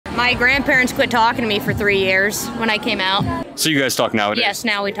My grandparents quit talking to me for 3 years when I came out. So you guys talk nowadays? Yes,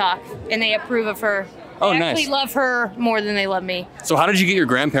 now we talk, and they approve of her. Oh, they nice. actually love her more than they love me. So how did you get your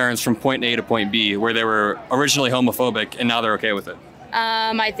grandparents from point A to point B, where they were originally homophobic and now they're okay with it?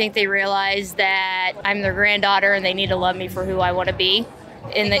 I think they realize that I'm their granddaughter and they need to love me for who I want to be.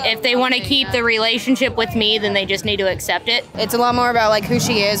 And if they want to keep the relationship with me, then they just need to accept it. It's a lot more about like who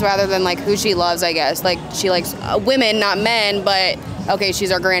she is rather than like who she loves, I guess. Like she likes women, not men, but okay,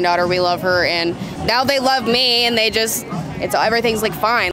 she's our granddaughter, we love her, and now they love me and they just, everything's like fine.